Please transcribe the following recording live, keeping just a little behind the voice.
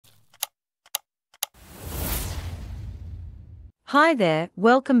Hi there,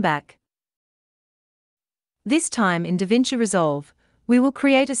 welcome back. This time in DaVinci Resolve, we will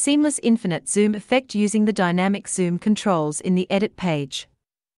create a seamless infinite zoom effect using the dynamic zoom controls in the Edit page.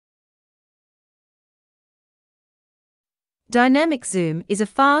 Dynamic zoom is a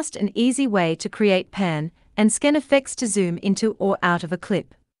fast and easy way to create pan and scan effects to zoom into or out of a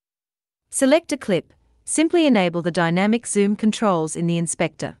clip. Select a clip, simply enable the dynamic zoom controls in the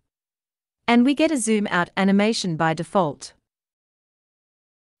inspector, and we get a zoom out animation by default.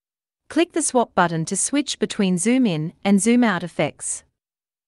 Click the swap button to switch between zoom in and zoom out effects.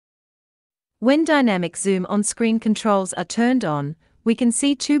 When dynamic zoom on-screen controls are turned on, we can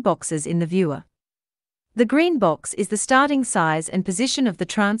see two boxes in the viewer. The green box is the starting size and position of the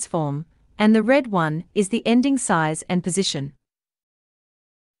transform, and the red one is the ending size and position.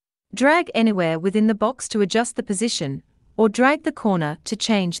 Drag anywhere within the box to adjust the position, or drag the corner to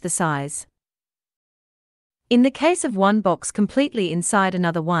change the size. In the case of one box completely inside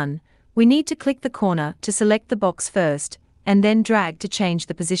another one, we need to click the corner to select the box first, and then drag to change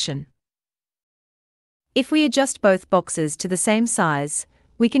the position. If we adjust both boxes to the same size,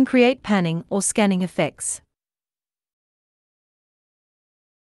 we can create panning or scanning effects.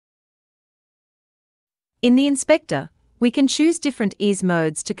 In the inspector, we can choose different ease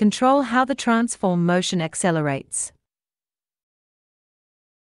modes to control how the transform motion accelerates.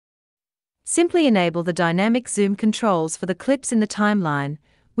 Simply enable the dynamic zoom controls for the clips in the timeline.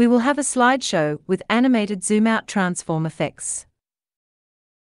 We will have a slideshow with animated zoom-out transform effects.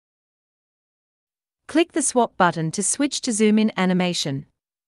 Click the swap button to switch to zoom-in animation.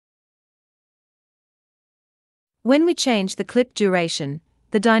 When we change the clip duration,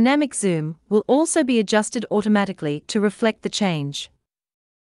 the dynamic zoom will also be adjusted automatically to reflect the change.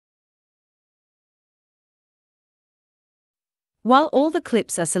 While all the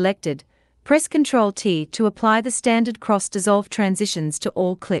clips are selected, press Ctrl-T to apply the standard cross-dissolve transitions to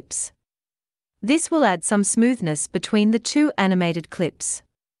all clips. This will add some smoothness between the two animated clips.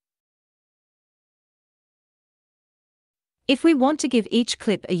 If we want to give each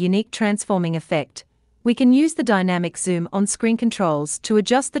clip a unique transforming effect, we can use the dynamic zoom on-screen controls to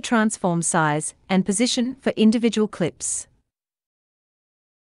adjust the transform size and position for individual clips.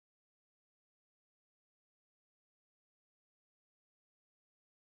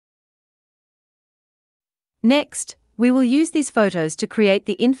 Next, we will use these photos to create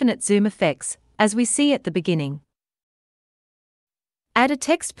the infinite zoom effects, as we see at the beginning. Add a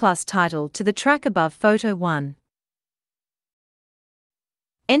text plus title to the track above photo 1.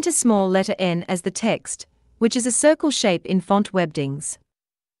 Enter small letter N as the text, which is a circle shape in font Webdings.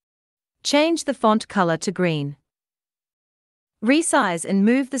 Change the font color to green. Resize and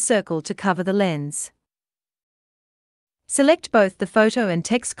move the circle to cover the lens. Select both the photo and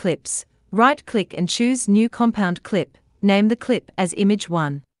text clips. Right-click and choose New Compound Clip, name the clip as Image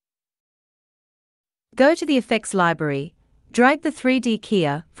 1. Go to the Effects library, drag the 3D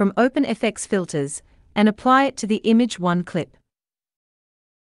keyer from Open FX Filters, and apply it to the Image 1 clip.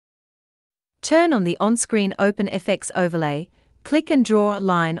 Turn on the on-screen Open FX overlay, click and draw a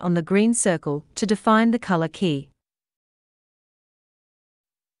line on the green circle to define the color key.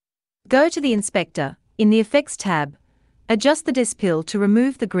 Go to the Inspector, in the Effects tab, adjust the dispill to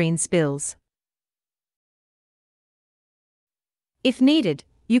remove the green spills. If needed,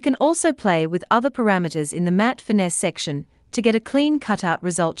 you can also play with other parameters in the Matte Finesse section to get a clean cutout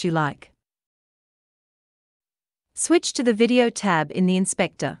result you like. Switch to the Video tab in the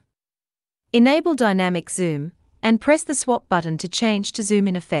inspector. Enable Dynamic Zoom, and press the swap button to change to zoom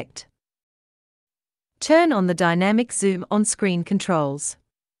in effect. Turn on the Dynamic Zoom on-screen controls.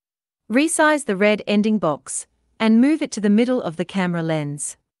 Resize the red ending box, and move it to the middle of the camera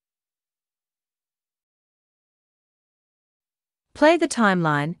lens. Play the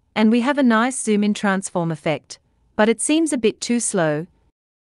timeline, and we have a nice zoom-in transform effect, but it seems a bit too slow.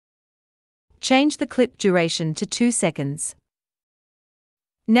 Change the clip duration to 2 seconds.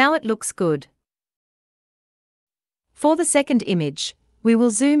 Now it looks good. For the second image, we will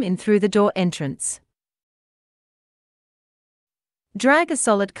zoom in through the door entrance. Drag a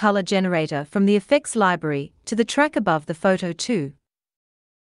solid color generator from the Effects library to the track above the photo 2.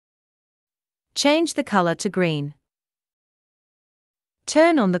 Change the color to green.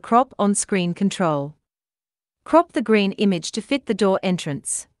 Turn on the Crop on-screen control. Crop the green image to fit the door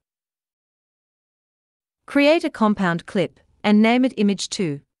entrance. Create a compound clip, and name it Image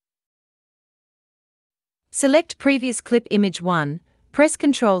 2. Select previous clip Image 1, press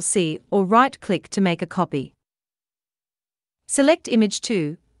Ctrl-C or right-click to make a copy. Select Image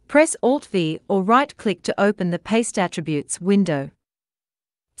 2, press Alt-V or right-click to open the Paste Attributes window.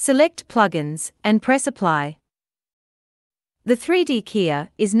 Select Plugins and press Apply. The 3D keyer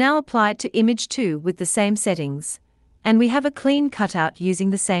is now applied to image 2 with the same settings, and we have a clean cutout using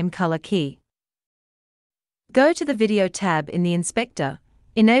the same color key. Go to the Video tab in the inspector,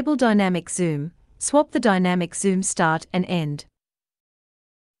 enable Dynamic Zoom, swap the Dynamic Zoom start and end.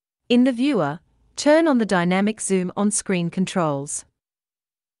 In the viewer, turn on the Dynamic Zoom on-screen controls.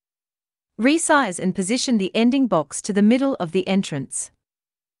 Resize and position the ending box to the middle of the entrance.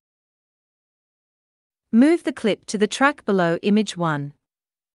 Move the clip to the track below image 1.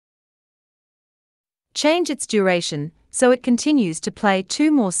 Change its duration so it continues to play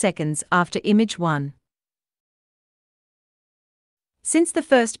 2 more seconds after image 1. Since the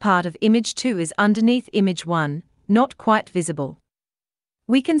first part of image 2 is underneath image 1, not quite visible,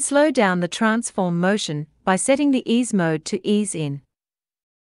 we can slow down the transform motion by setting the ease mode to ease in.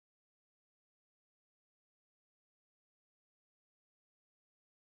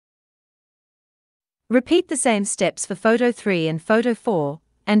 Repeat the same steps for photo 3 and photo 4,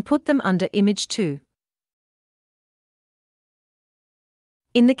 and put them under image 2.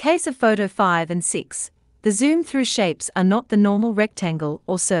 In the case of photo 5 and 6, the zoom-through shapes are not the normal rectangle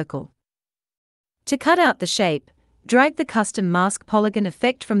or circle. To cut out the shape, drag the custom mask polygon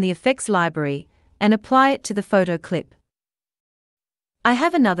effect from the effects library and apply it to the photo clip. I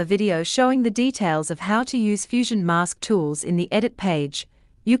have another video showing the details of how to use Fusion mask tools in the edit page.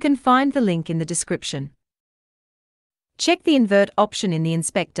 You can find the link in the description. Check the invert option in the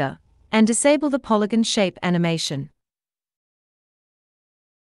inspector, and disable the polygon shape animation.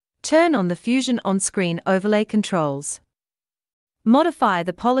 Turn on the Fusion on-screen overlay controls. Modify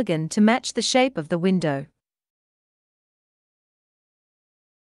the polygon to match the shape of the window.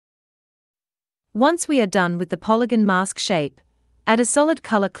 Once we are done with the polygon mask shape, add a solid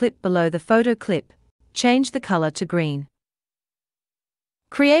color clip below the photo clip, change the color to green.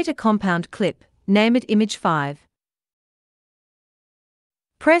 Create a compound clip, name it Image 5.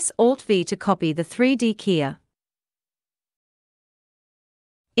 Press Alt-V to copy the 3D keyer.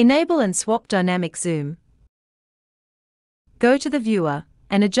 Enable and swap Dynamic Zoom. Go to the viewer,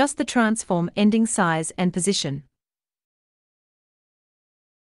 and adjust the transform ending size and position.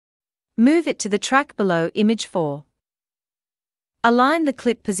 Move it to the track below Image 4. Align the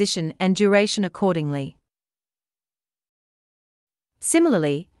clip position and duration accordingly.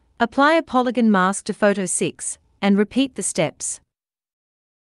 Similarly, apply a polygon mask to photo 6, and repeat the steps.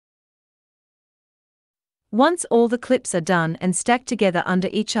 Once all the clips are done and stacked together under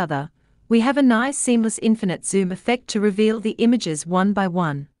each other, we have a nice seamless infinite zoom effect to reveal the images one by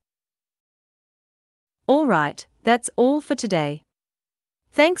one. Alright, that's all for today.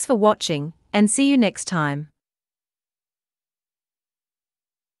 Thanks for watching, and see you next time.